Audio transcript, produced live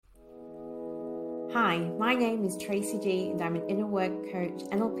Hi, my name is Tracy G and I'm an inner work coach,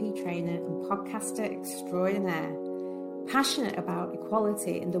 NLP trainer and podcaster extraordinaire. Passionate about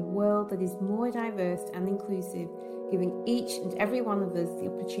equality and a world that is more diverse and inclusive, giving each and every one of us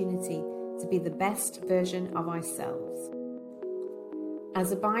the opportunity to be the best version of ourselves.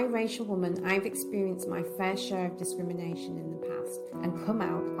 As a biracial woman, I've experienced my fair share of discrimination in the past and come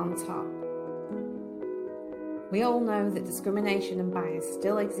out on top. We all know that discrimination and bias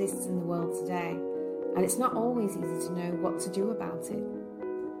still exists in the world today, and it's not always easy to know what to do about it.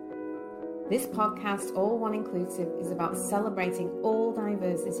 This podcast, All1nclusive, is about celebrating all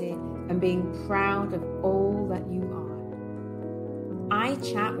diversity and being proud of all that you are. I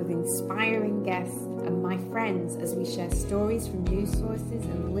chat with inspiring guests and my friends as we share stories from news sources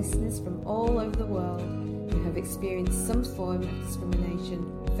and listeners from all over the world who have experienced some form of discrimination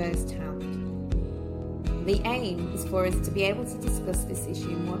firsthand. The aim is for us to be able to discuss this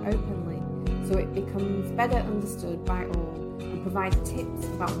issue more openly so it becomes better understood by all and provide tips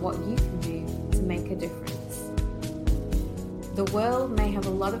about what you can do to make a difference. The world may have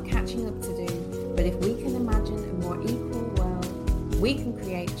a lot of catching up to do, but if we can imagine a more equal world, we can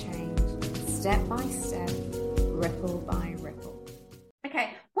create change step by step, ripple by ripple.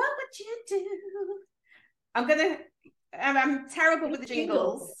 Okay, what would you do? I'm terrible with the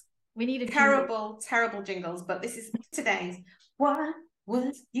jingles. We need a terrible jingles, but this is today's What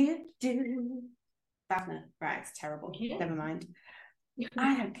Would You Do? Daphne, right, it's terrible. Yeah. Never mind.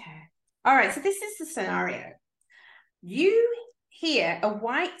 I don't care. All right, so this is the scenario. You hear a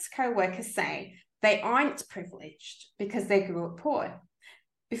white co-worker say they aren't privileged because they grew up poor.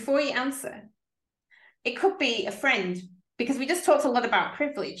 Before you answer, it could be a friend, because we just talked a lot about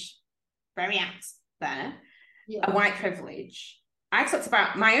privilege. Very apt there. Yeah. A white privilege. I talked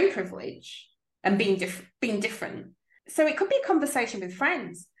about my own privilege and being different. So it could be a conversation with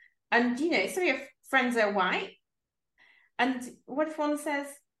friends. And, some of your friends are white. And what if one says,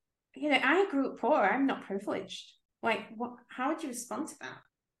 I grew up poor, I'm not privileged. Like, what? How would you respond to that?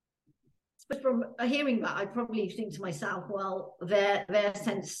 But from hearing that, I'd probably think to myself, well, their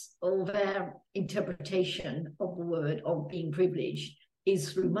sense or their interpretation of the word of being privileged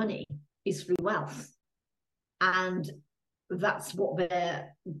is through money, is through wealth. And that's what their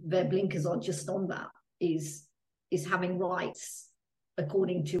blinkers are just on, that is having rights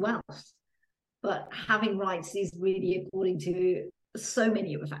according to wealth. But having rights is really according to so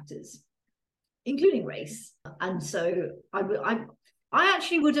many other factors, including race. And so I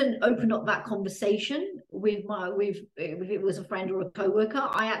actually wouldn't open up that conversation with if it was a friend or a coworker.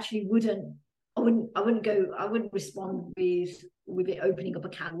 I wouldn't respond with it opening up a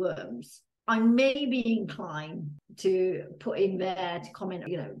can of worms. I may be inclined to put in there to comment,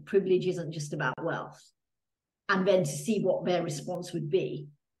 privilege isn't just about wealth, and then to see what their response would be,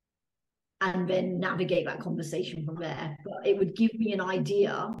 and then navigate that conversation from there. But it would give me an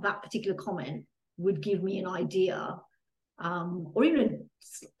idea, that particular comment would give me an idea, or even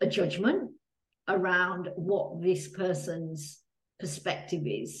a judgment around what this person's perspective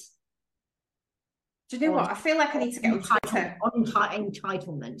is. Do you know what? I feel like I need to get on Twitter. On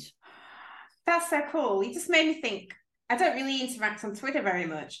entitlement. That's so cool. You just made me think. I don't really interact on Twitter very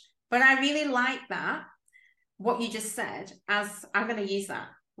much, but I really like that, what you just said, as I'm going to use that.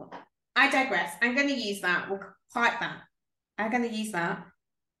 I digress. I'm going to use that. We'll quite that. I'm going to use that.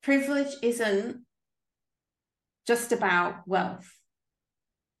 Privilege isn't just about wealth.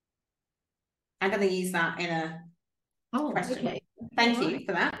 I'm going to use that in a question. Okay. Thank you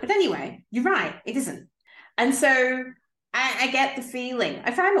for that. But anyway, you're right. It isn't. And so I get the feeling,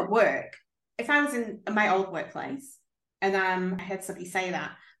 if I'm at work, if I was in my old workplace and I heard somebody say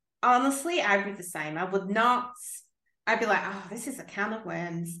that, honestly, I'd be the same. I'd be like, oh, this is a can of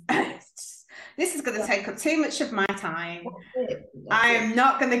worms. This is going to take up too much of my time. I am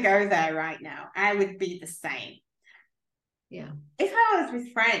not going to go there right now. I would be the same. Yeah. If I was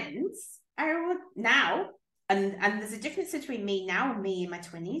with friends, I would now, and there's a difference between me now and me in my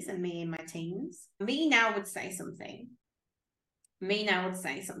 20s and me in my teens. Me now would say something.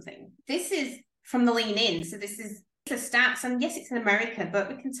 This is from the lean in. So this is the stats, and yes, it's in America, but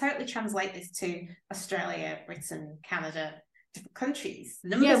we can totally translate this to Australia, Britain, Canada, different countries. The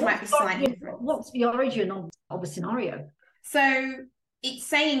numbers might be slightly different. What's the origin of a scenario? So it's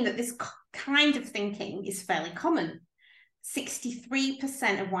saying that this kind of thinking is fairly common.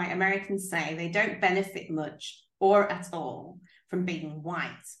 63% of white Americans say they don't benefit much or at all from being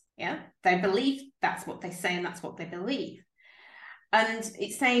white. Yeah, they believe that's what they say and that's what they believe. And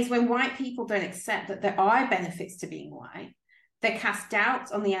it says when white people don't accept that there are benefits to being white, they cast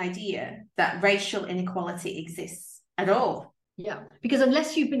doubt on the idea that racial inequality exists at all. Yeah, because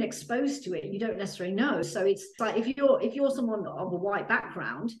unless you've been exposed to it, you don't necessarily know. So it's like if you're someone of a white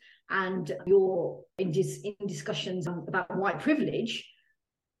background and you're in discussions about white privilege,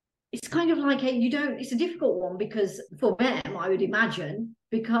 it's kind of like it's a difficult one, because for them, I would imagine,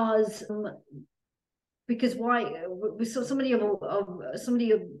 because why so somebody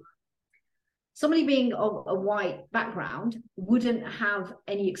being of a white background wouldn't have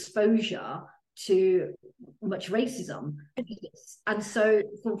any exposure to much racism, and so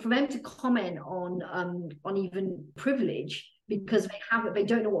for them to comment on even privilege, because they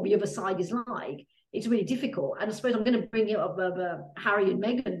don't know what the other side is like, it's really difficult. And I suppose I'm going to bring it up the Harry and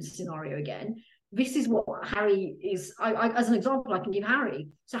Meghan scenario again. This is what Harry is. I as an example, I can give Harry.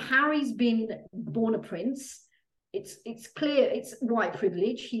 So Harry's been born a prince. It's clear it's white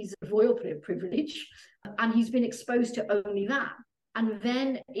privilege. He's royal privilege, and he's been exposed to only that. And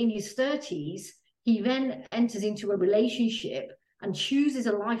then in his 30s, he then enters into a relationship and chooses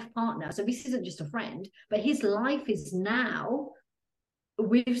a life partner. So this isn't just a friend, but his life is now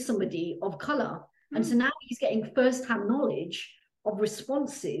with somebody of color. And so now he's getting first-hand knowledge of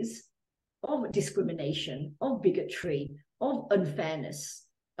responses of discrimination, of bigotry, of unfairness,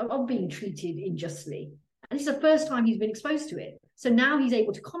 of being treated unjustly. And it's the first time he's been exposed to it. So now he's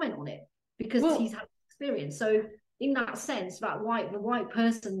able to comment on it because he's had experience. So in that sense, the white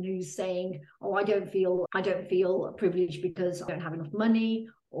person who's saying, oh, I don't feel privileged because I don't have enough money,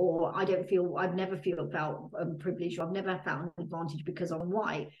 or I've never felt privileged, or I've never found an advantage because I'm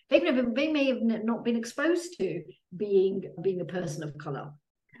white. They may have not been exposed to being a person of color.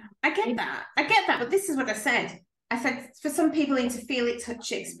 I get that, but this is what I said. I said for some people you need to feel it,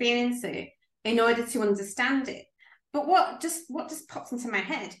 touch it, experience it in order to understand it. But what just pops into my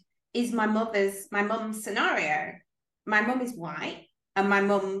head is my mum's scenario. My mum is white, and my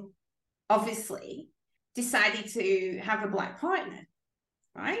mum obviously decided to have a black partner,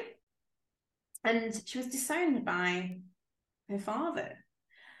 right? And she was disowned by her father.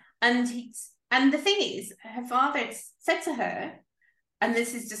 And the thing is, her father said to her, and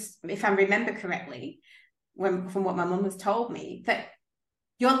this is just, if I remember correctly, from what my mum has told me, that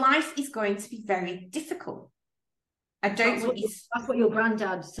your life is going to be very difficult. That's what your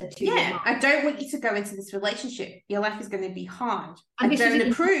granddad said to you. Yeah, I don't want you to go into this relationship. Your life is going to be hard. And I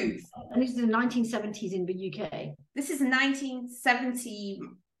don't approve. And this is the 1970s in the UK. This is 1970.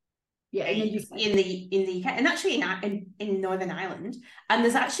 Yeah, in the UK, and actually in Northern Ireland. And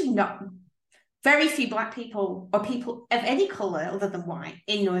there's actually not very few black people or people of any colour other than white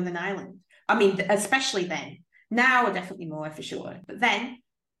in Northern Ireland. I mean, especially then. Now, definitely more for sure. But then,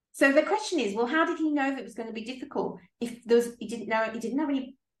 so the question is, well, how did he know that it was going to be difficult if he didn't have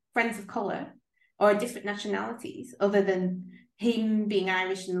any friends of colour or different nationalities other than him being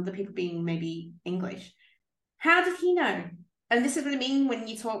Irish and other people being maybe English? How did he know? And this is what I mean when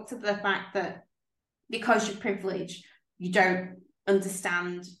you talk to the fact that because you're privileged, you don't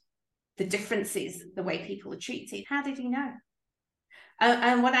understand the differences, the way people are treated. How did he know?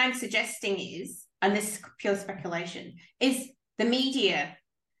 And what I'm suggesting is, and this is pure speculation, is the media,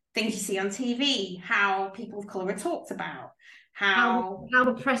 things you see on TV, how people of colour are talked about, how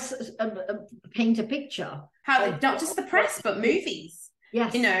the press paint a picture. Not just the press, but movies.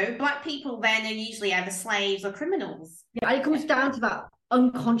 Yes. You know, black people then are usually either slaves or criminals. Yeah, it comes down to that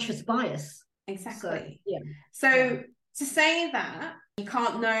unconscious bias. Exactly. So to say that you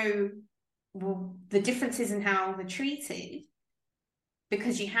can't know the differences in how they're treated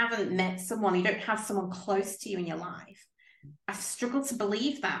because you haven't met someone, you don't have someone close to you in your life, I've struggled to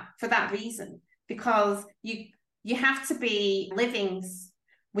believe that for that reason, because you have to be living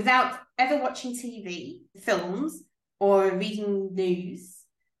without ever watching TV, films, or reading news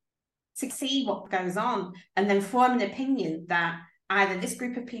to see what goes on and then form an opinion that either this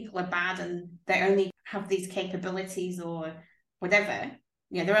group of people are bad and they only have these capabilities or whatever,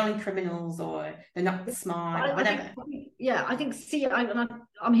 they're only criminals or they're not smart or whatever.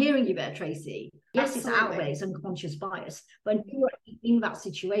 I'm hearing you there, Tracy. Yes, Absolutely. It's outrageous, unconscious bias, but you're in that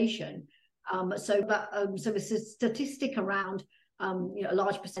situation. So the statistic around a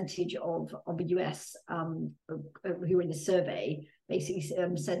large percentage of the US who were in the survey basically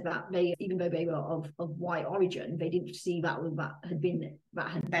said that even though they were of white origin, they didn't see that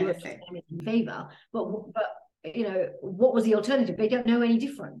had worked in favour. But what was the alternative? They don't know any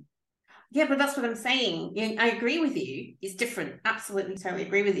different. Yeah, but that's what I'm saying. I agree with you. It's different. Absolutely, totally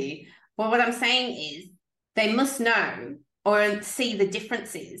agree with you. But what I'm saying is they must know or see the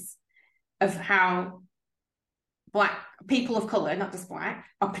differences of how black people of colour, not just black,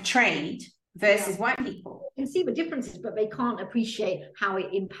 are portrayed versus white people. They can see the differences, but they can't appreciate how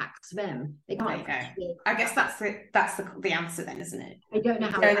it impacts them. They can't appreciate. I guess that's the answer then, isn't it? They don't know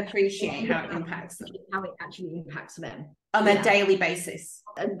how they don't appreciate how it impacts them. How it actually impacts them on a daily basis.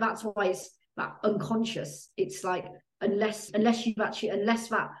 And that's why it's that unconscious. It's like unless a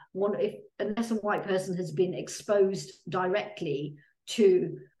white person has been exposed directly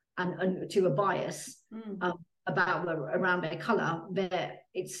to a bias around their color,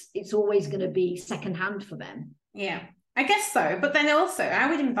 it's always going to be secondhand for them. Yeah, I guess so. But then also, I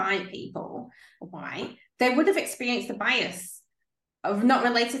would invite people why they would have experienced the bias of not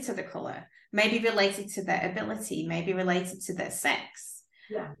related to the color, maybe related to their ability, maybe related to their sex,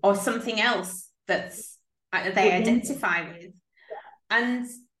 or something else that's they identify with, and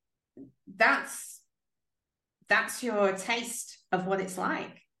that's your taste of what it's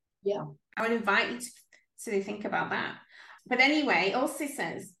like. Yeah, I would invite you to think about that. But anyway, also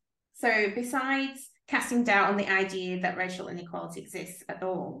says, so besides casting doubt on the idea that racial inequality exists at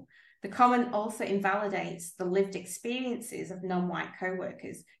all, the comment also invalidates the lived experiences of non-white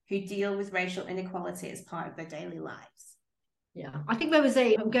co-workers who deal with racial inequality as part of their daily lives. Yeah, I think there was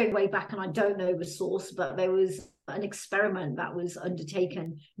I'm going way back and I don't know the source, but there was an experiment that was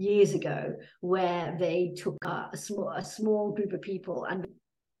undertaken years ago where they took a small group of people and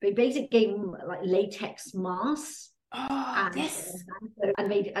they basically gave them like latex masks.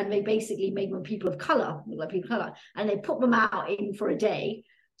 And they basically made them people of color, and they put them out in for a day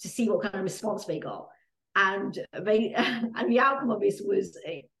to see what kind of response they got. And the outcome of this was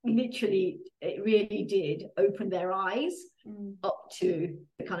it really did open their eyes up to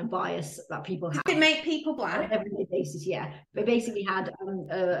the kind of bias that people have. Did it make people black? On an everyday basis, yeah. They basically had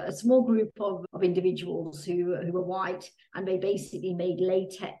a small group of individuals who were white, and they basically made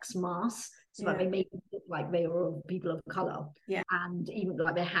latex masks so that they made them look like they were people of color. Yeah. And even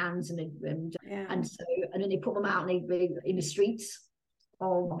like their hands and then they put them out and they in the streets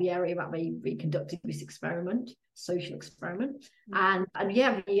of the area that they conducted this social experiment. And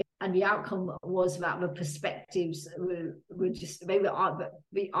the outcome was that the perspectives were just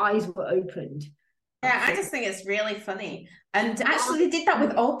the eyes were opened. Yeah, I just think it's really funny. And actually they did that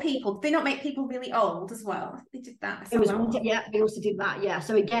with old people. Did they not make people really old as well? They did that. They also did that. Yeah.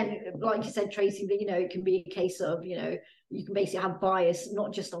 So again, like you said, Tracy, that it can be a case of, you can basically have bias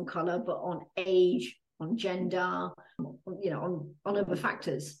not just on color, but on age, on gender, on other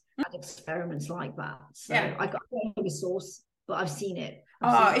factors. Experiments like that. So I don't know the source, but I've seen it.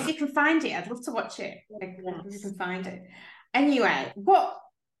 If you can find it, I'd love to watch it. If you can find it. Anyway,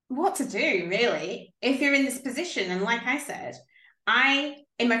 what to do really if you're in this position? And like I said,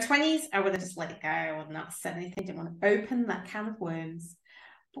 in my 20s I would have just let it go. I would not said anything. Didn't want to open that can of worms.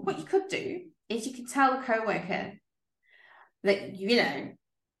 But what you could do is you could tell a co-worker that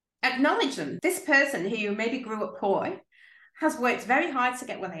acknowledge them. This person who maybe grew up poor has worked very hard to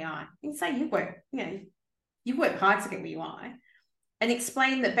get where they are. You can say you work hard to get where you are, and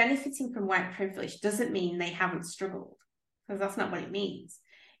explain that benefiting from white privilege doesn't mean they haven't struggled, because that's not what it means.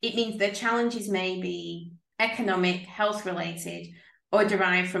 It means their challenges may be economic, health related, or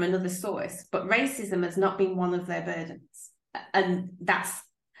derived from another source, but racism has not been one of their burdens. And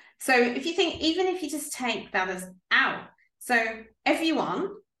so if you think, even if you just take that as out, so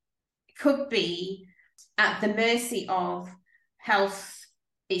everyone could be at the mercy of health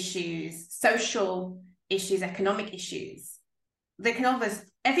issues, social issues, economic issues. They can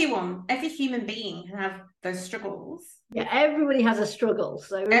every human being can have those struggles. Yeah, everybody has a struggle.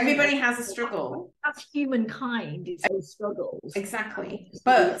 So everybody has a struggle. That's humankind. It's those struggles. Exactly.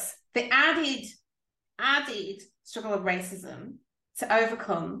 But the added struggle of racism to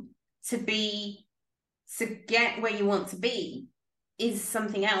overcome, to get where you want to be, is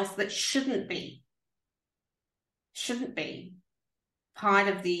something else that shouldn't be part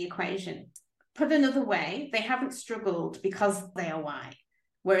of the equation. Put another way, they haven't struggled because they are white,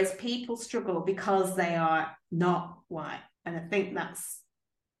 whereas people struggle because they are not white. And I think that's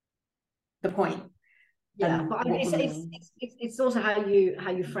the point. Yeah, but it's also how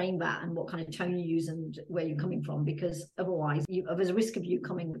you frame that and what kind of tone you use and where you're coming from, because otherwise there's a risk of you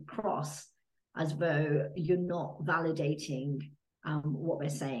coming across as though you're not validating what they're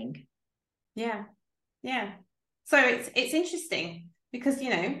saying. Yeah. So it's interesting because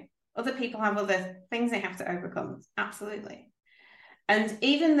other people have other things they have to overcome. Absolutely. And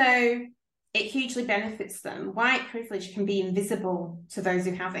even though it hugely benefits them, white privilege can be invisible to those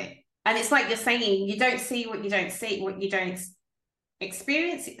who have it. And it's like you're saying, you don't see what you don't see, what you don't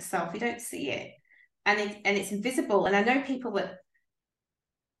experience it yourself, you don't see it. And it's invisible. And I know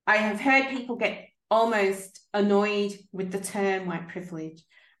I have heard people get almost annoyed with the term white privilege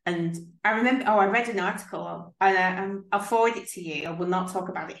And I remember, I read an article, and I'll forward it to you. I will not talk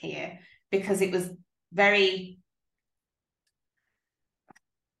about it here because it was a very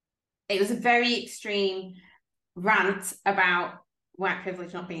extreme rant about white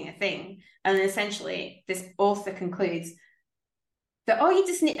privilege not being a thing. And then essentially this author concludes that,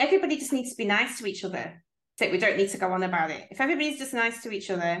 everybody just needs to be nice to each other. So we don't need to go on about it. If everybody's just nice to each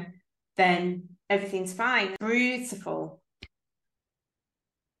other, then everything's fine. Beautiful.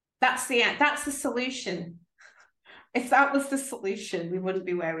 That's the solution. If that was the solution, we wouldn't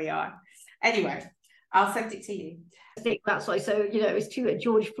be where we are. Anyway, I'll send it to you. I think that's like, so, it's too,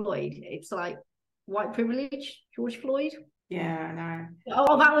 George Floyd. It's like white privilege, George Floyd. Yeah, I know.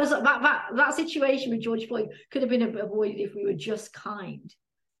 Oh, that situation with George Floyd could have been avoided if we were just kind.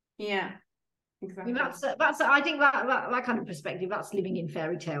 Yeah, exactly. I mean, that's I think that kind of perspective, that's living in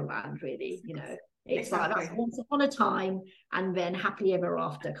fairy tale land, really. It's exactly. Like that's once upon a time and then happily ever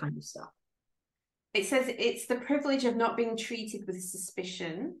after kind of stuff. It says it's the privilege of not being treated with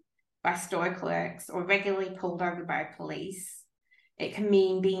suspicion by store clerks or regularly pulled over by police. It can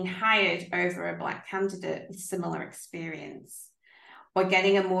mean being hired over a Black candidate with similar experience, or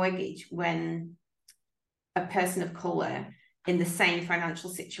getting a mortgage when a person of colour in the same financial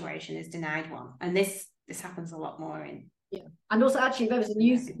situation is denied one. And this happens a lot more in. Yeah, and also actually there was a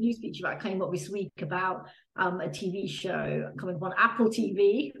news feature that came up this week about a TV show coming on Apple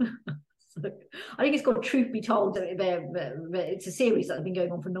TV. So, I think it's called Truth Be Told. It's a series that's been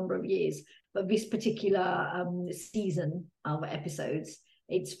going on for a number of years, but this particular season of episodes,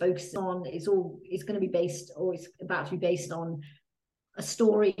 it's focused on, it's going to be based, or it's about to be based on a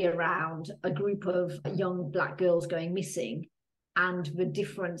story around a group of young Black girls going missing and the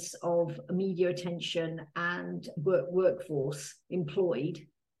difference of media attention and workforce employed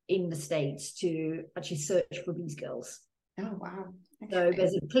in the States to actually search for these girls. Oh, wow. Okay. So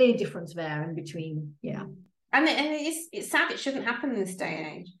there's a clear difference there in between, yeah. And it's sad, it shouldn't happen in this day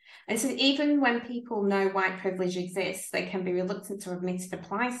and age. And so even when people know white privilege exists, they can be reluctant to admit it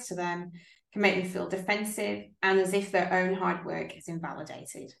applies to them, can make them feel defensive and as if their own hard work is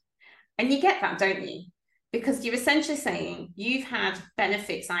invalidated. And you get that, don't you? Because you're essentially saying you've had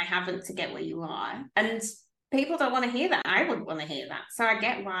benefits I haven't to get where you are. And people don't want to hear that. I wouldn't want to hear that. So I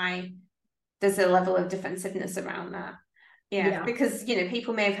get why there's a level of defensiveness around that. Yeah, because,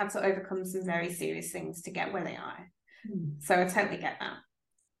 people may have had to overcome some very serious things to get where they are. So I totally get that.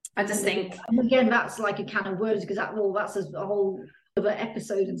 I just think... And again, that's like a can of words, because that's a whole other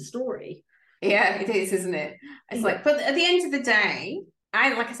episode and story. Yeah, it is, isn't it? It's like, but at the end of the day, I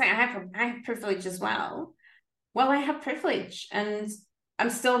have privilege as well. Well, I have privilege, and I'm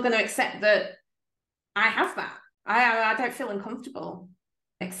still going to accept that I have that. I don't feel uncomfortable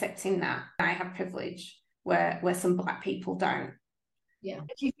accepting that I have privilege where some Black people don't. Yeah.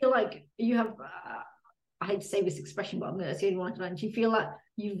 Do you feel like you have, I hate to say this expression, but I'm going to say it one time. Do you feel like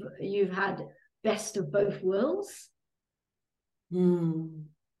you've had best of both worlds?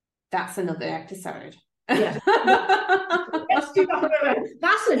 That's another episode. Yeah. That's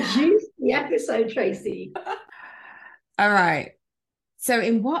a juicy episode, Tracy. All right. So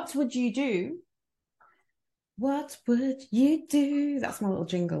in What Would You Do? What would you do? That's my little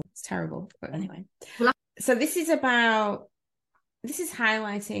jingle. It's terrible. But anyway. So this is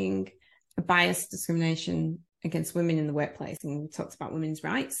highlighting a bias discrimination against women in the workplace. And we talked about women's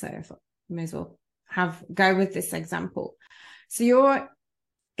rights. So I thought we may as well go with this example. So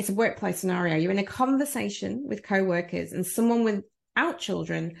it's a workplace scenario. You're in a conversation with co-workers and someone without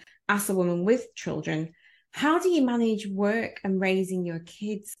children asks a woman with children, how do you manage work and raising your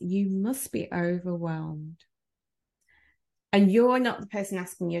kids? You must be overwhelmed. And you're not the person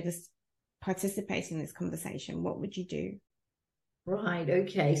asking, you're just participating in this conversation. What would you do? Right,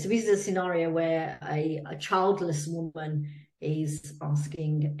 okay. So this is a scenario where a childless woman is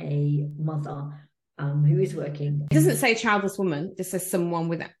asking a mother who is working. It doesn't say childless woman, it says someone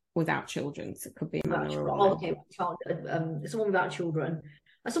without children. So it could be a man or a woman. Okay, someone without children.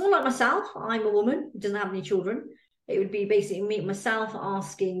 Someone like myself, I'm a woman who doesn't have any children. It would be basically myself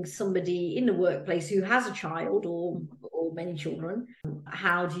asking somebody in the workplace who has a child or many children,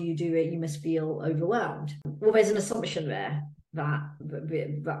 how do you do it? You must feel overwhelmed. Well, there's an assumption there that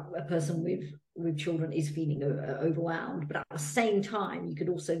a person with children is feeling overwhelmed, but at the same time, you could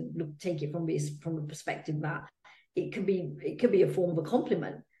also take it from a perspective that it could be a form of a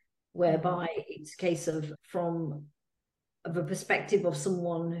compliment, whereby it's a case of from a perspective of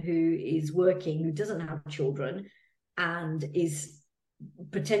someone who is working, who doesn't have children, and is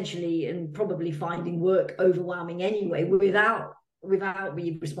potentially and probably finding work overwhelming anyway, without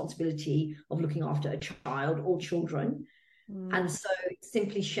the responsibility of looking after a child or children. And so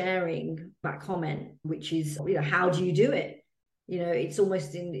simply sharing that comment, which is, how do you do it? It's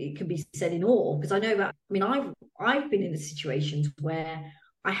almost it can be said in awe, because I know that, I've been in the situations where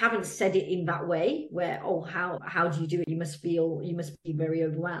I haven't said it in that way, where, how do you do it? You must be very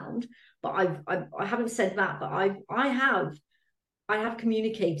overwhelmed. But I haven't said that, but I have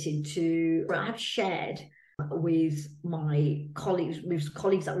communicated I have shared with my colleagues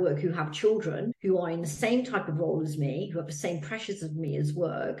at work who have children who are in the same type of role as me, who have the same pressures as me as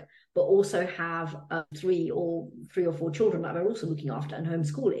work, but also have 3 or 4 children that they're also looking after and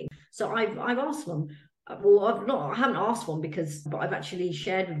homeschooling. So I've asked them, I haven't asked one but I've actually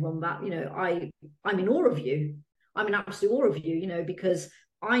shared with them that, I'm in awe of you. I'm in absolute awe of you, because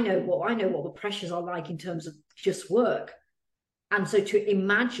I know what the pressures are like in terms of just work. And so to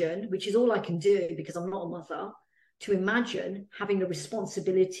imagine, which is all I can do because I'm not a mother, to imagine having the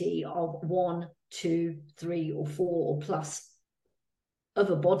responsibility of 1, 2, 3 or 4 or plus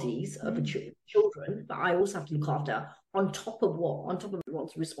other bodies, other children that I also have to look after, on top of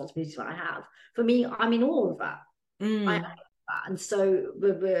what responsibilities that I have. For me, I'm in awe of that. And so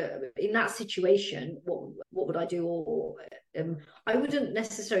in that situation, what would I do? Or I wouldn't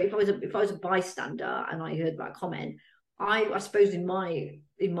necessarily, if I was a bystander and I heard that comment, I suppose in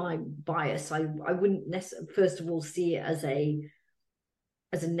my bias, I wouldn't necessarily, first of all, see it as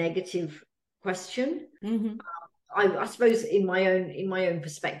a negative question. I suppose in my own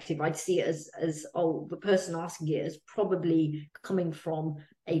perspective, I'd see it as the person asking it as probably coming from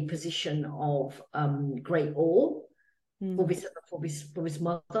a position of great awe for his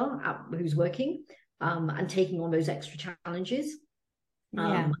mother who's working and taking on those extra challenges.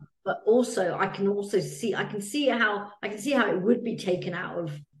 But also I can see how it would be taken out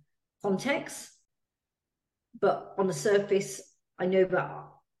of context. But on the surface, I know that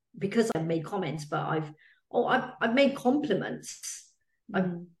because I've made comments, but I've made compliments.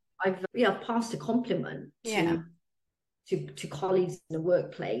 I've passed a compliment to colleagues in the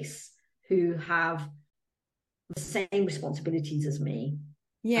workplace who have the same responsibilities as me.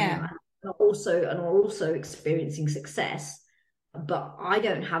 And are also experiencing success. But I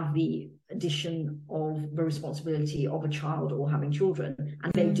don't have the addition of the responsibility of a child or having children,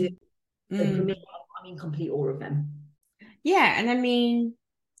 and they do. So for me, I'm in complete awe of them. Yeah, and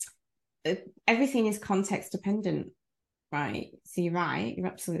everything is context dependent, right? So you're right, you're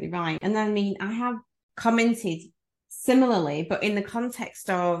absolutely right. And I have commented similarly, but in the context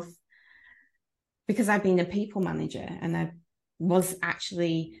of, because I've been a people manager and I was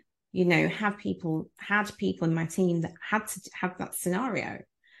actually, had people in my team that had to have that scenario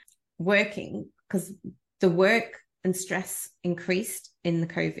working, because the work and stress increased during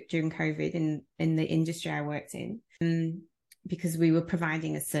COVID in the industry I worked in, because we were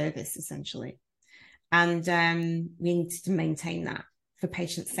providing a service essentially, and we needed to maintain that for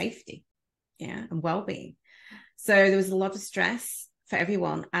patient safety, and well-being. So there was a lot of stress for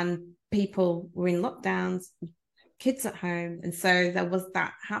everyone, and people were in lockdowns, kids at home, and so there was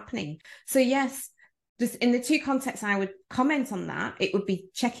that happening. So yes, just in the two contexts I would comment on that, it would be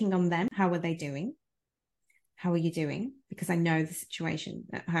checking on them. How are they doing? How are you doing? Because I know the situation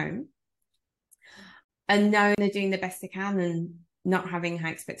at home, and knowing they're doing the best they can and not having high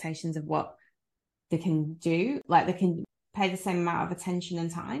expectations of what they can do. Like they can pay the same amount of attention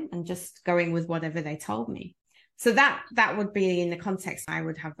and time, and just going with whatever they told me. So that would be in the context I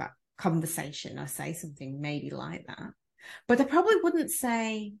would have that conversation or say something maybe like that. But I probably wouldn't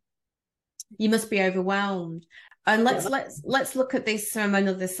say you must be overwhelmed. And let's look at this from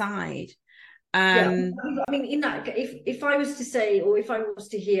another side. In that, if I was to say, or if I was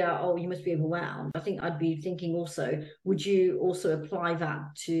to hear, oh, you must be overwhelmed, I think I'd be thinking also, would you also apply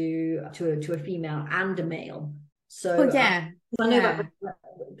that to a female and a male? So I know that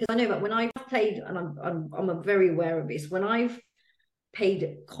because I know that when I've played, and I'm very aware of this, when I've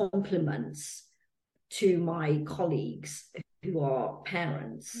paid compliments to my colleagues who are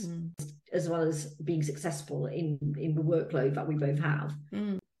parents, as well as being successful in the workload that we both have,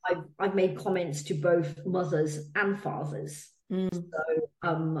 I've made comments to both mothers and fathers.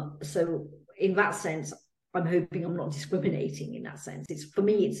 So in that sense, I'm hoping I'm not discriminating in that sense. For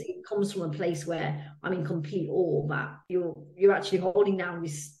me, it comes from a place where I'm in complete awe that you're actually holding down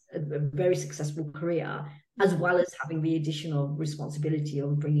a very successful career, as well as having the additional responsibility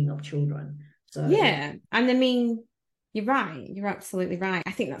of bringing up children. So yeah, and you're right. You're absolutely right.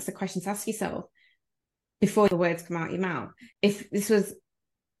 I think that's the question to ask yourself before the words come out of your mouth. If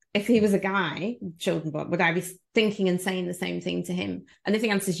he was a guy, children, would I be thinking and saying the same thing to him? And if the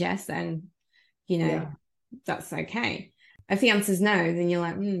answer is yes, then that's okay. If the answer is no, then you're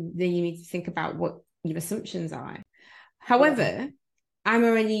like, then you need to think about what your assumptions are. However,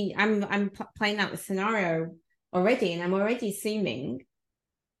 I'm playing out the scenario already, and I'm already assuming,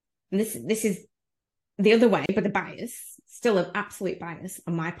 and this is the other way, but the bias, still an absolute bias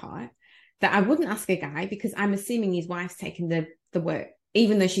on my part, that I wouldn't ask a guy because I'm assuming his wife's taking the work,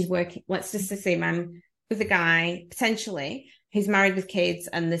 even though she's working. Let's just assume I'm with a guy, potentially, who's married with kids,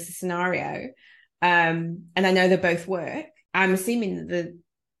 and this is a scenario, and I know they both work. I'm assuming that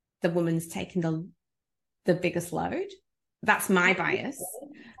the woman's taking the biggest load. That's my bias.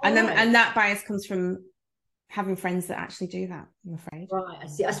 And that bias comes from having friends that actually do that, I'm afraid. Right, I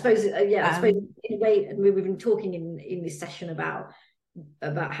see. I suppose, I suppose in a way, we've been talking in this session about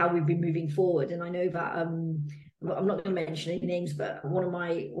how we've been moving forward, and I know that I'm not going to mention any names, but one of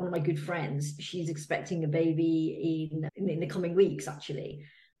my good friends, she's expecting a baby in the coming weeks, actually,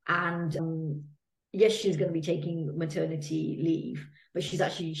 and yes, she's going to be taking maternity leave, but she's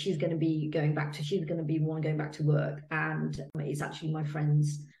going to be going back to work, and it's actually my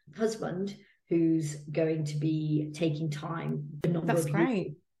friend's husband who's going to be taking time. That's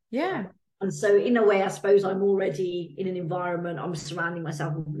great. Yeah. And so in a way, I suppose I'm already in an environment, I'm surrounding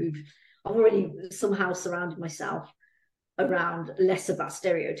myself with, I've already somehow surrounded myself around less of that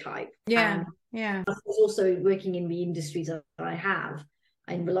stereotype. Yeah. Yeah. I was also working in the industries that I have.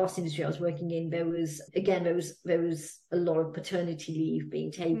 In the last industry I was working in, there was a lot of paternity leave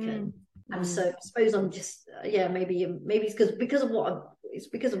being taken. And so I suppose I'm just, maybe it's because of what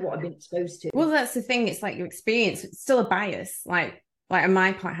I've been exposed to. Well, that's the thing. It's like your experience. It's still a bias. Like on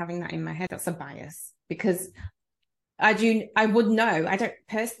my part, having that in my head, that's a bias, because I would know. I don't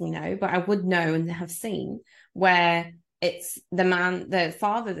personally know, but I would know and have seen where it's the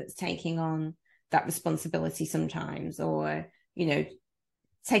father that's taking on that responsibility sometimes, or,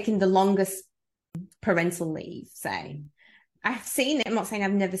 taking the longest parental leave, say. I've seen it. I'm not saying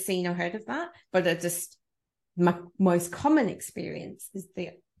I've never seen or heard of that, but my most common experience is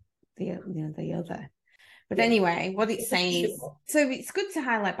the other. But anyway, what it's saying is, so it's good to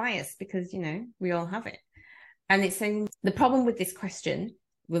highlight bias because, we all have it. And it's saying the problem with this question,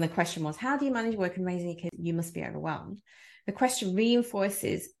 when the question was, how do you manage work and raising a kid? You must be overwhelmed. The question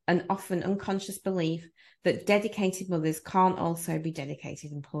reinforces an often unconscious belief that dedicated mothers can't also be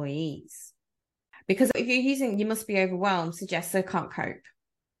dedicated employees. Because if you're using you must be overwhelmed, suggests they can't cope.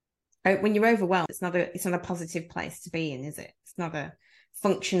 When you're overwhelmed, it's not a positive place to be in, is it? It's not a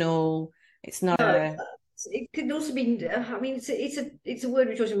functional, it's not it could also be, I mean, it's a word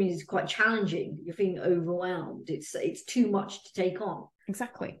which also means it's quite challenging. You're feeling overwhelmed. It's too much to take on.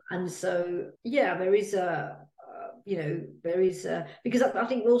 Exactly. And so, there is because I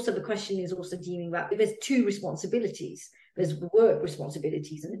think also the question is also dealing that there's two responsibilities. There's work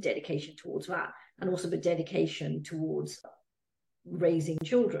responsibilities and the dedication towards that, and also the dedication towards raising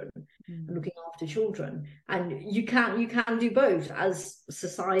children and looking after children. And you can do both, as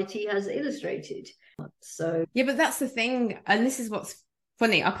society has illustrated. So but that's the thing, and this is what's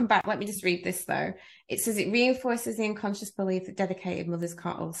funny. I'll come back. Let me just read this though. It says it reinforces the unconscious belief that dedicated mothers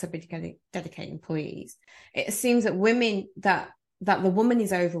can't also be dedicated employees. It assumes that the woman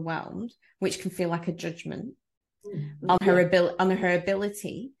is overwhelmed, which can feel like a judgment on her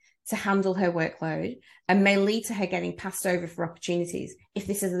ability to handle her workload, and may lead to her getting passed over for opportunities if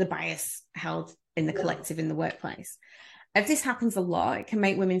this is the bias held in the collective in the workplace. If this happens a lot, it can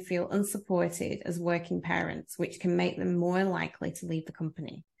make women feel unsupported as working parents, which can make them more likely to leave the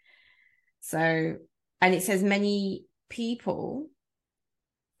company. So, and it says many people,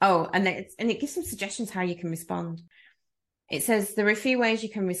 and it gives some suggestions how you can respond. It says there are a few ways you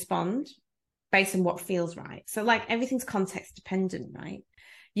can respond based on what feels right. So like everything's context dependent, right?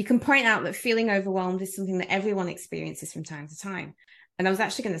 You can point out that feeling overwhelmed is something that everyone experiences from time to time. And I was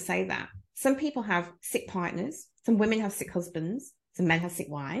actually going to say that some people have sick partners, some women have sick husbands, some men have sick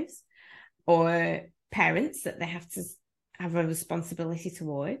wives, or parents that they have to have a responsibility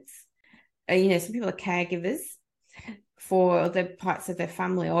towards. Some people are caregivers for other parts of their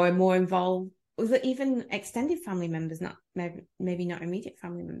family, or are more involved, or even extended family members, maybe not immediate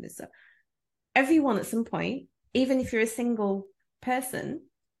family members. So everyone at some point, even if you're a single person,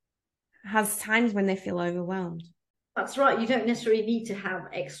 has times when they feel overwhelmed. That's right. You don't necessarily need to have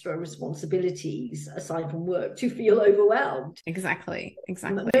extra responsibilities aside from work to feel overwhelmed. Exactly.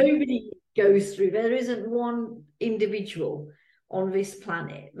 Nobody goes through, there isn't one individual on this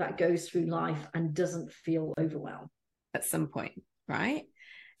planet that goes through life and doesn't feel overwhelmed. At some point, right?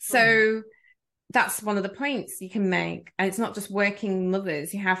 So that's one of the points you can make. And it's not just working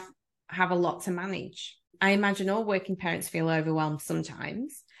mothers. You have a lot to manage. I imagine all working parents feel overwhelmed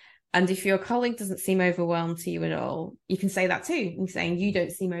sometimes. And if your colleague doesn't seem overwhelmed to you at all, you can say that too. You're saying you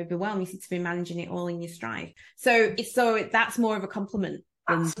don't seem overwhelmed. You seem to be managing it all in your stride. So that's more of a compliment.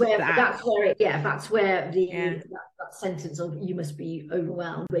 That's where that sentence of "you must be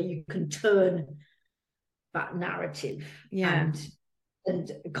overwhelmed," where you can turn that narrative and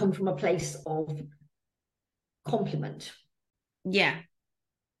come from a place of compliment. Yeah.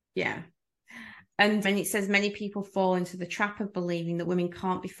 And when it says many people fall into the trap of believing that women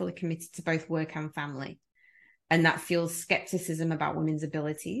can't be fully committed to both work and family, and that fuels skepticism about women's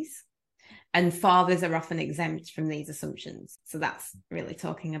abilities. And fathers are often exempt from these assumptions. So that's really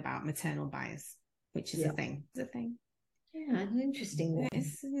talking about maternal bias, which is a thing. It's a thing. Yeah, an interesting one.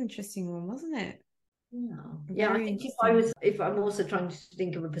 It's an interesting one, wasn't it? Yeah. I think if I'm also trying to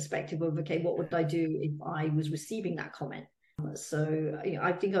think of a perspective of, okay, what would I do if I was receiving that comment? So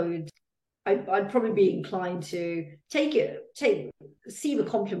I think I'd probably be inclined to see the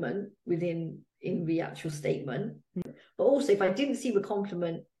compliment in the actual statement, but also if I didn't see the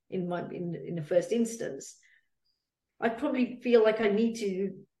compliment in the first instance, I'd probably feel like I need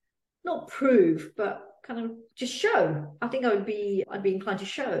to not prove, but kind of just show. I think I'd be inclined to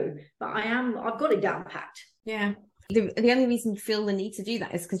show that I've got it down packed. Yeah. The only reason you feel the need to do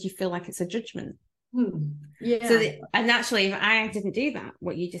that is because you feel like it's a judgment. Yeah. So and actually, if I didn't do that,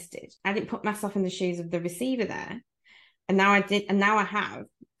 what you just did, I didn't put myself in the shoes of the receiver there, and now I did, and now I have.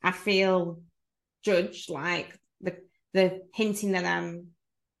 I feel judged, like the hinting that I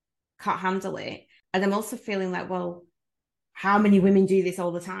can't handle it, and I'm also feeling like, well, how many women do this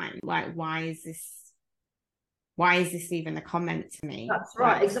all the time? Like, why is this even a comment to me? That's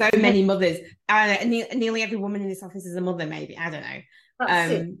right. Like, exactly. So many mothers. Nearly every woman in this office is a mother, maybe. I don't know.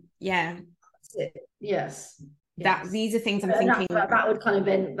 That's it. Yeah. That's it. Yes. These are things I'm thinking. That would kind of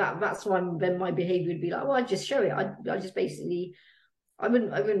then that's why then my behaviour would be like, well, I'd just show it. I just basically,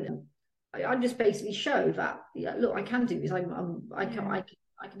 I'd just basically show that, look, I can do this. I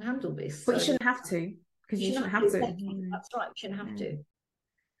can handle this. But you shouldn't have to, because you shouldn't have to. That's right. You shouldn't have to.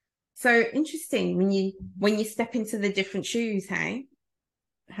 So interesting when you step into the different shoes, hey,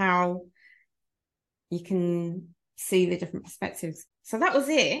 how you can see the different perspectives. So that was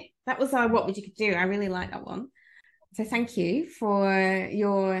it. That was our What Would You Could Do. I really like that one. So thank you for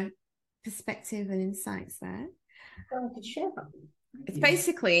your perspective and insights there. Well, I could share that. It's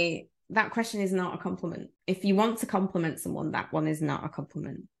basically, that question is not a compliment. If you want to compliment someone, that one is not a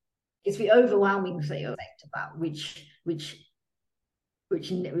compliment. It's the overwhelming effect of that, which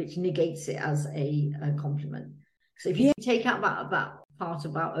negates it as a compliment. So if you take out that part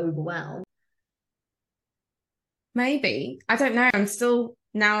about overwhelm, maybe, I don't know. I'm still,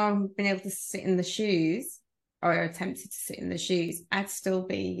 now I've been able to sit in the shoes, or attempted to sit in the shoes, I'd still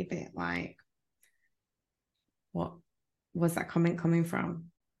be a bit like, what was that comment coming from?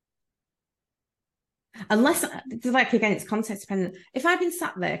 Unless, like, again, it's context dependent. If I've been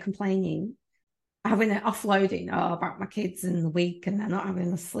sat there complaining, having an offloading about my kids in the week and they're not having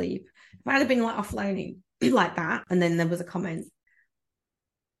enough sleep, if I'd have been like offloading like that, and then there was a comment,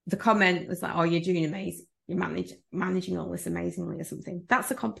 the comment was like, oh, you're doing amazing, you're managing all this amazingly or something, that's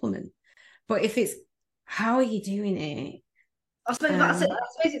a compliment. But if it's, how are you doing it? I suppose that's it. I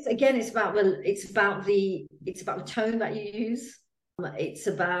suppose it's about the tone that you use. It's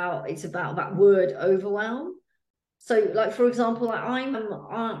about that word overwhelm. So, like, for example, like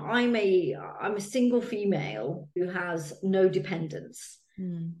I'm a single female who has no dependents,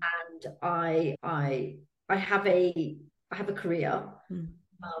 and I have a career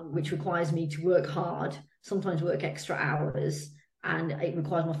which requires me to work hard, sometimes work extra hours, and it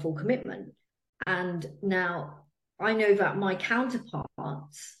requires my full commitment. And now I know that my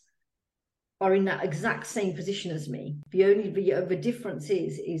counterparts are in that exact same position as me. The difference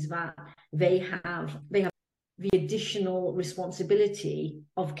is that they have the additional responsibility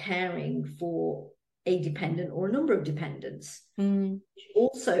of caring for a dependent or a number of dependents,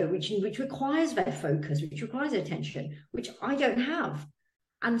 which requires their focus, which requires their attention, which I don't have.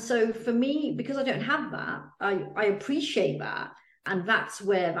 And so for me, because I don't have that, I appreciate that, and that's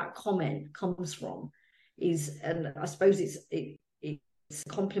where that comment comes from. And I suppose it's a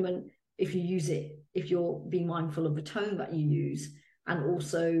compliment if you use it, if you're being mindful of the tone that you use, and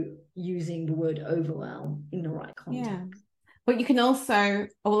also using the word overwhelm in the right context. Yeah. But you can also,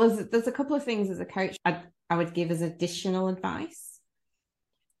 well, there's a couple of things as a coach I would give as additional advice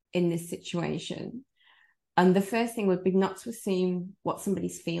in this situation. And the first thing would be not to assume what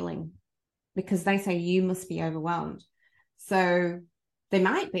somebody's feeling, because they say you must be overwhelmed. So you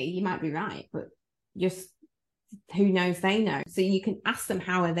might be right, but just who knows, they know. So you can ask them,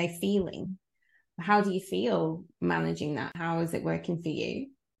 how are they feeling? How do you feel managing that? How is it working for you?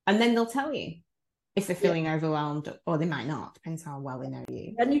 And then they'll tell you if they're feeling overwhelmed, or they might not, depends how well they know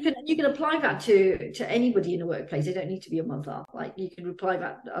you. And you can apply that to anybody in the workplace. They don't need to be a mother. Like, you can reply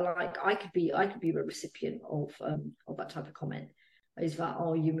that, like, I could be a recipient of that type of comment. Is that,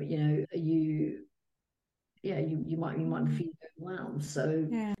 oh, you might be feeling overwhelmed. So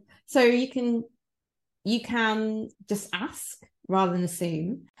yeah. So you can just ask rather than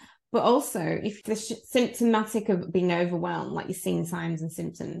assume. But also, if they're symptomatic of being overwhelmed, like you're seeing signs and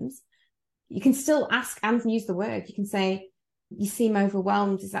symptoms, you can still ask and use the word. You can say, you seem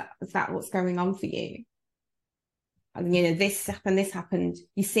overwhelmed. Is that what's going on for you? And, this happened.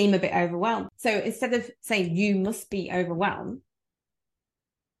 You seem a bit overwhelmed. So instead of saying you must be overwhelmed,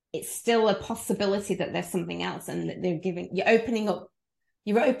 it's still a possibility that there's something else, and that you're opening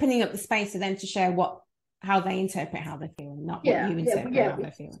up the space for them to share how they interpret how they're feeling, not what you interpret how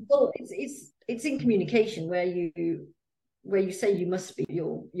they're feeling. Well, it's in communication where you say you must be,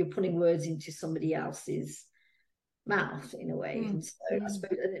 you're putting words into somebody else's mouth in a way. And so I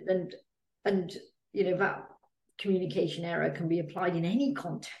suppose, and that communication error can be applied in any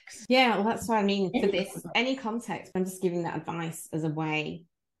context. Yeah, well, that's what I mean. For this, any context, I'm just giving that advice as a way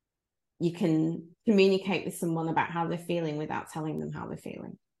you can communicate with someone about how they're feeling without telling them how they're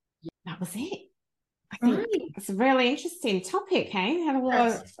feeling. That was it. I think it's a really interesting topic, hey? We had a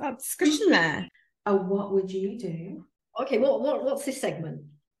lot of discussion there. Oh, what would you do? Okay, what's this segment?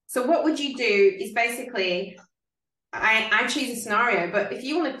 So what would you do is basically, I choose a scenario, but if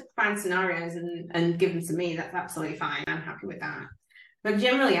you want to find scenarios and give them to me, that's absolutely fine. I'm happy with that. But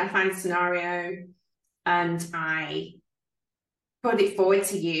generally, I find a scenario and I put it forward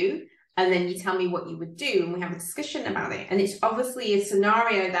to you, and then you tell me what you would do, and we have a discussion about it. And it's obviously a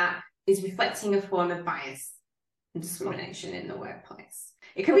scenario that is reflecting a form of bias and discrimination in the workplace.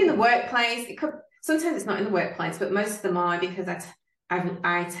 It could be in the workplace. Sometimes it's not in the workplace, but most of them are, because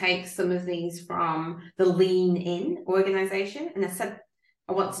I take some of these from the Lean In organization. And I said,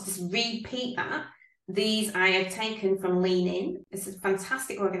 I want to just repeat that. These I have taken from Lean In. It's a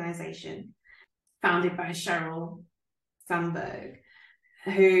fantastic organization founded by Sheryl Sandberg,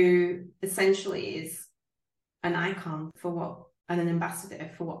 who essentially is an icon and an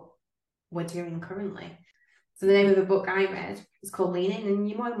ambassador for what we're doing currently. So the name of the book I read is called Lean In, and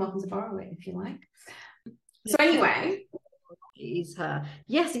you're more than welcome to borrow it if you like. So anyway, is her.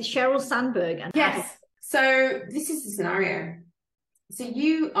 Yes, it's Sheryl Sandberg. And yes. So this is the scenario. So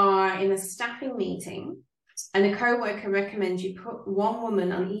you are in a staffing meeting, and a co-worker recommends you put one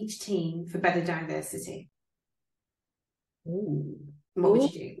woman on each team for better diversity. Ooh. What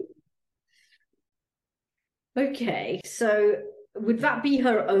would you do? Okay, so would that be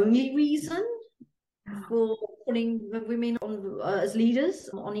her only reason for putting women on as leaders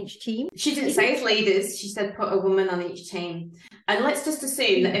on each team? She didn't say as leaders. She said put a woman on each team. And let's just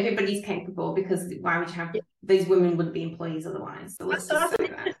assume that everybody's capable, because why would you have these women wouldn't be employees otherwise? So let's just say that. That's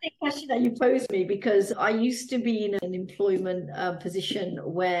an interesting question that you posed me, because I used to be in an employment position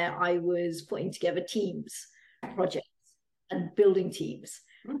where I was putting together teams, projects, and building teams.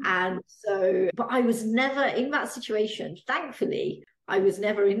 And so, but I was never in that situation. Thankfully, I was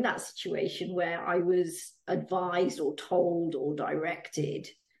never in that situation where I was advised or told or directed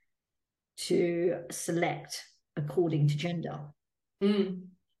to select according to gender.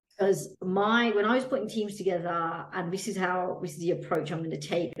 Because when I was putting teams together, and this is the approach I'm going to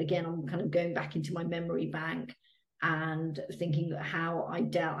take. Again, I'm kind of going back into my memory bank and thinking how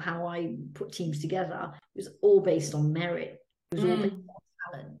I put teams together. It was all based on merit. It was all based on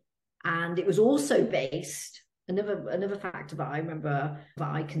talent. And it was also based, another factor that I remember that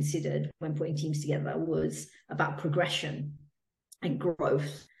I considered when putting teams together was about progression and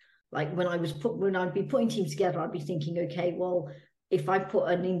growth. Like when I'd be putting teams together, I'd be thinking, okay, well, if I put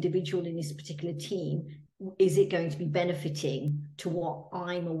an individual in this particular team, is it going to be benefiting to what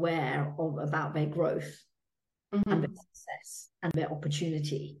I'm aware of about their growth and their success and their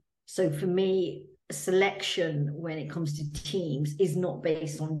opportunity? So for me, selection when it comes to teams is not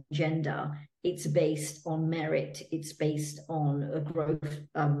based on gender. It's based on merit. It's based on a growth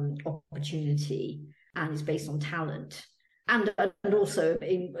opportunity, and it's based on talent, and also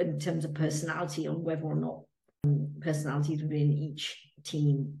in terms of personality, on whether or not personalities within each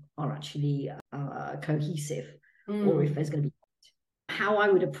team are actually cohesive, or if there's going to be. How I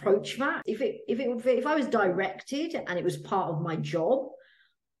would approach that, if I was directed and it was part of my job,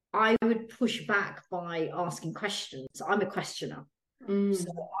 I would push back by asking questions. I'm a questioner. So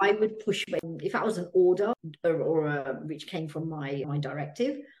I would push back. If that was an order or which came from my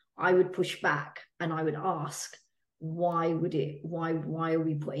directive, I would push back and I would ask, why is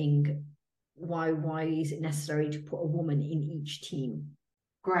it necessary to put a woman in each team?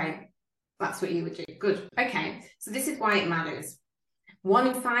 Great. That's what you would do. Good. Okay. So this is why it matters. 1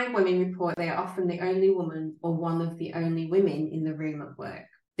 in 5 women report they are often the only woman or one of the only women in the room at work.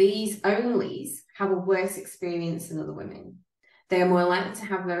 These onlys have a worse experience than other women. They are more likely to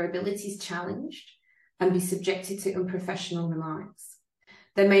have their abilities challenged and be subjected to unprofessional remarks.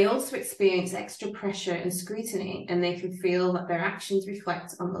 They may also experience extra pressure and scrutiny, and they can feel that their actions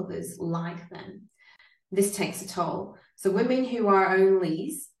reflect on others like them. This takes a toll. So women who are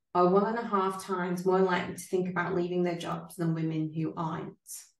onlys are 1.5 times more likely to think about leaving their jobs than women who aren't.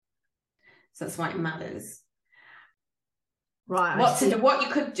 So that's why it matters. Right. What you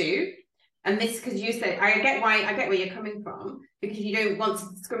could do, and this, because you said, I get where you're coming from, because you don't want to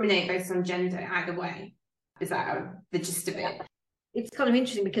discriminate based on gender either way. Is that the gist of it? It's kind of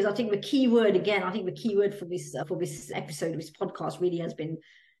interesting because I think the key word for this episode of this podcast really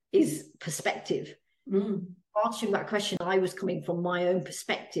is perspective. Answering that question, I was coming from my own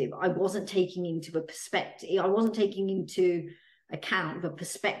perspective. I wasn't taking into account the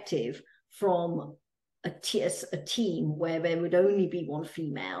perspective from a team where there would only be one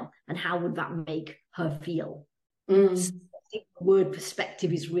female, and how would that make her feel? So I think the word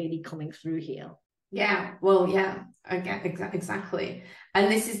perspective is really coming through here. Yeah, well, yeah, I get exactly.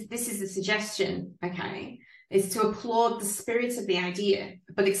 And this is the suggestion, okay, is to applaud the spirit of the idea,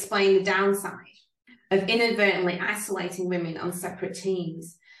 but explain the downside of inadvertently isolating women on separate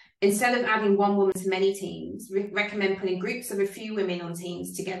teams. Instead of adding one woman to many teams, recommend putting groups of a few women on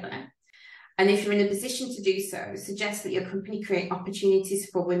teams together. And if you're in a position to do so, suggest that your company create opportunities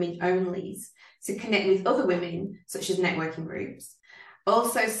for women onlys to connect with other women, such as networking groups.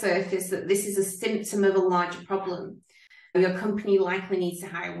 Also surface that this is a symptom of a larger problem. Your company likely needs to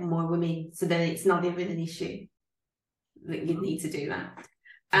hire more women, so then it's not even an issue that you need to do that.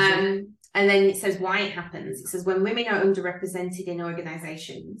 And then it says why it happens. It says when women are underrepresented in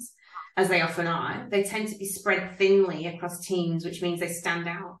organizations, as they often are, they tend to be spread thinly across teams, which means they stand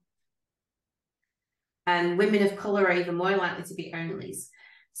out. And women of color are even more likely to be onlys.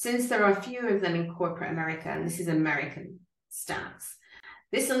 Since there are fewer of them in corporate America, and this is American stats,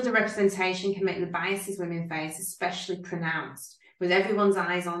 this underrepresentation can make the biases women face especially pronounced. With everyone's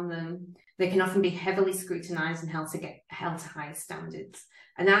eyes on them, they can often be heavily scrutinized and held to higher standards.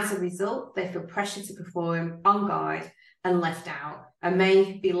 And as a result, they feel pressure to perform, on guard, and left out, and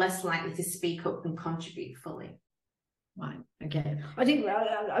may be less likely to speak up and contribute fully. Right. Okay. I think,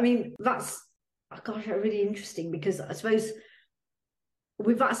 I mean, that's, gosh, really interesting, because I suppose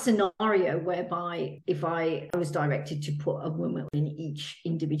with that scenario whereby if I was directed to put a woman in each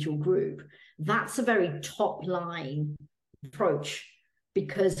individual group, that's a very top line approach,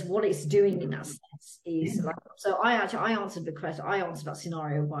 because what it's doing in that sense is like, so I answered the question, I answered that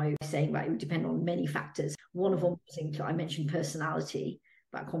scenario by saying that it would depend on many factors. One of them was, I mentioned personality,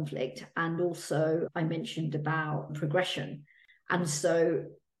 about conflict, and also I mentioned about progression. And so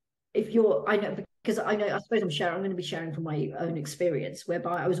if you're, I suppose I'm going to be sharing from my own experience,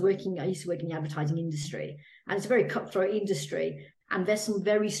 whereby I used to work in the advertising industry, and it's a very cutthroat industry, and there's some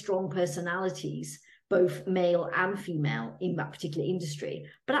very strong personalities, both male and female, in that particular industry.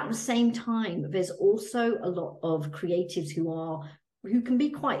 But at the same time, there's also a lot of creatives who can be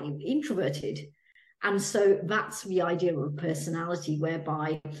quite introverted. And so that's the idea of personality,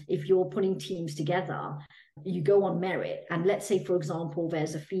 whereby if you're putting teams together, you go on merit. And let's say, for example,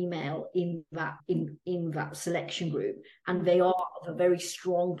 there's a female in that selection group, and they are of a very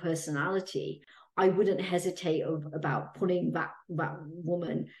strong personality. I wouldn't hesitate about putting that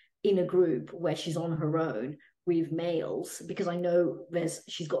woman in a group where she's on her own with males, because I know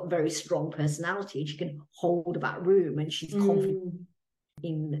she's got a very strong personality, and she can hold that room, and she's confident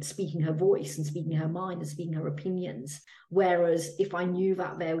in speaking her voice and speaking her mind and speaking her opinions. Whereas if I knew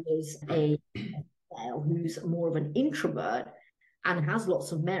that there was a male who's more of an introvert and has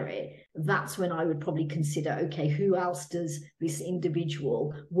lots of merit, that's when I would probably consider, okay, who else does this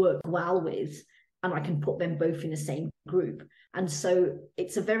individual work well with? And I can put them both in the same group. And so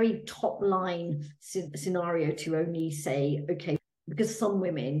it's a very top line scenario to only say, okay, because some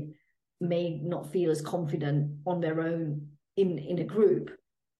women may not feel as confident on their own in a group,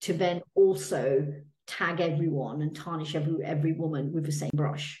 to then also tag everyone and tarnish every woman with the same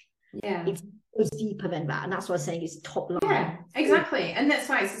brush. Yeah. It goes deeper than that. And that's why I'm saying it's top line. Yeah, exactly. And that's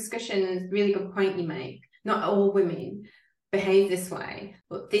why it's discussion, really good point you make. Not all women behave this way,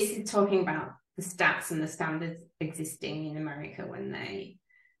 but this is talking about the stats and the standards existing in America when they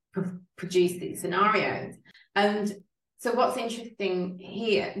produce these scenarios. And so what's interesting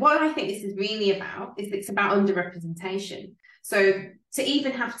here, what I think this is really about, is it's about underrepresentation. So to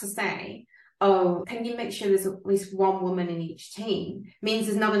even have to say, oh, can you make sure there's at least one woman in each team, means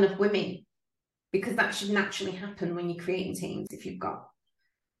there's not enough women, because that should naturally happen when you're creating teams. If you've got,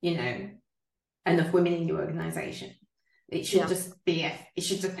 you know, enough women in your organization, it should just it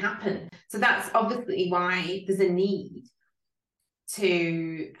should just happen. So that's obviously why there's a need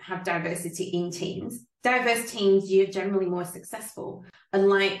to have diversity in teams. Diverse teams, you're generally more successful. And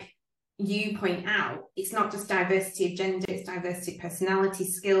like you point out, it's not just diversity of gender, it's diversity of personality,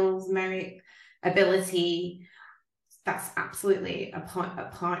 skills, merit, ability. That's absolutely a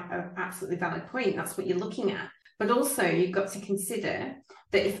absolutely valid point. That's what you're looking at. But also you've got to consider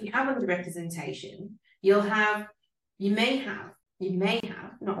that if you have underrepresentation, you may have,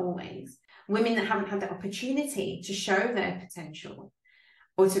 not always, women that haven't had the opportunity to show their potential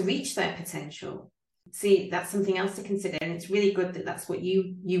or to reach their potential. See, that's something else to consider. And it's really good that that's what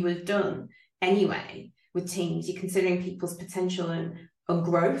you would have done anyway with teams. You're considering people's potential and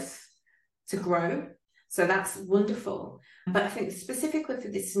growth to grow. So that's wonderful. But I think specifically for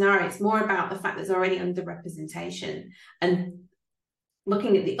this scenario, it's more about the fact there's already underrepresentation and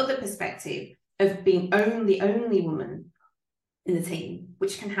looking at the other perspective of being the only woman in the team,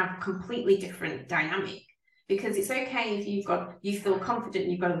 which can have completely different dynamic. Because it's okay if you feel confident,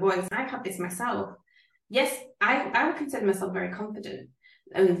 you've got a voice. I've had this myself. Yes, I would consider myself very confident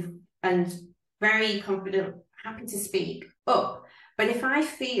and very confident, happy to speak up. But if I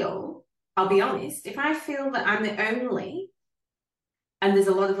feel, I'll be honest, if I feel that I'm the only, and there's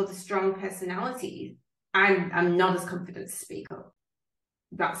a lot of other strong personalities, I'm not as confident to speak up.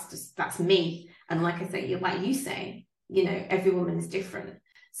 That's me. And like I say, like you say, you know, every woman is different.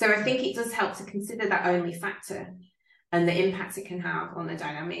 So I think it does help to consider that only factor and the impact it can have on the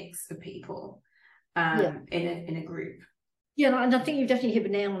dynamics of people in a group. Yeah, and I think you've definitely hit the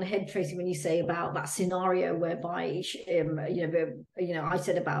nail on the head, Tracy, when you say about that scenario whereby, I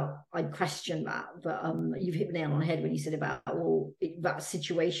said about, I'd question that, but you've hit the nail on the head when you said about, well, that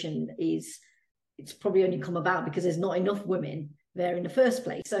situation it's probably only come about because there's not enough women there in the first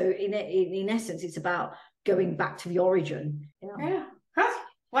place. So in essence, it's about going back to the origin. Yeah.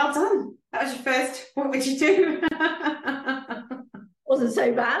 Well done. That was your first. What would you do? Wasn't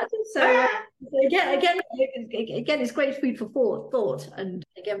so bad. So again, it's great food for thought. And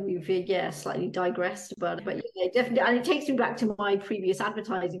again, we've slightly digressed, but yeah, definitely, and it takes me back to my previous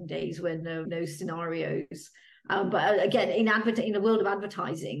advertising days when no scenarios. But again, in the world of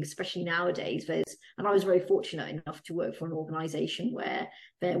advertising, especially nowadays, and I was very fortunate enough to work for an organisation where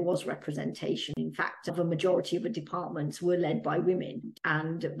there was representation. In fact, the majority of the departments were led by women,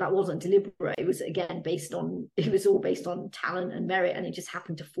 and that wasn't deliberate. It was all based on talent and merit, and it just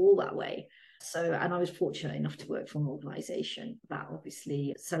happened to fall that way. So, and I was fortunate enough to work for an organisation that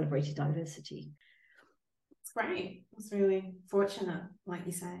obviously celebrated diversity. That's great. That's really fortunate, like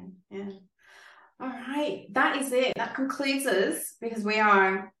you say. Yeah. All right, that is it. That concludes us because we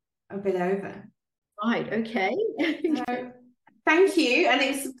are a bit over. Right, okay. So, thank you. And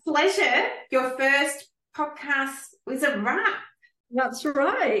it was a pleasure. Your first podcast was a wrap. That's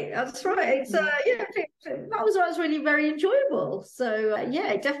right. It's that was really very enjoyable. So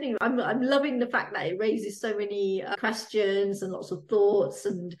definitely, I'm loving the fact that it raises so many questions and lots of thoughts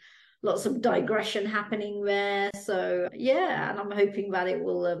and lots of digression happening there. So and I'm hoping that it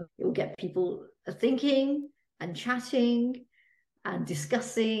will get people thinking and chatting and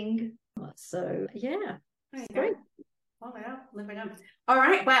discussing. So great. Oh yeah, live it up. All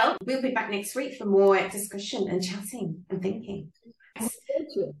right, well, we'll be back next week for more discussion and chatting and thinking.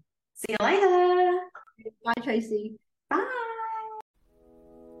 See you later. Bye, Tracy. Bye.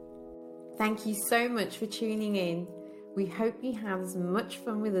 Thank you so much for tuning in. We hope you have as much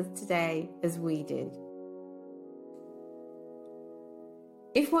fun with us today as we did.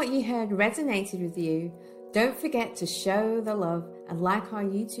 If what you heard resonated with you, don't forget to show the love and like our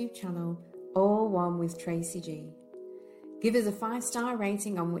YouTube channel, All One with Tracy G. Give us a 5-star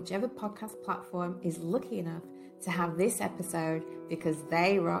rating on whichever podcast platform is lucky enough to have this episode because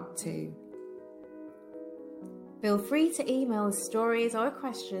they rock too. Feel free to email us stories or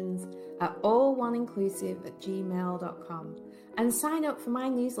questions at all1nclusive@gmail.com and sign up for my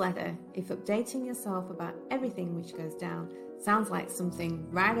newsletter if updating yourself about everything which goes down sounds like something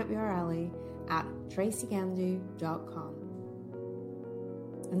right up your alley at tracygandu.com.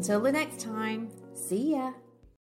 Until the next time, see ya!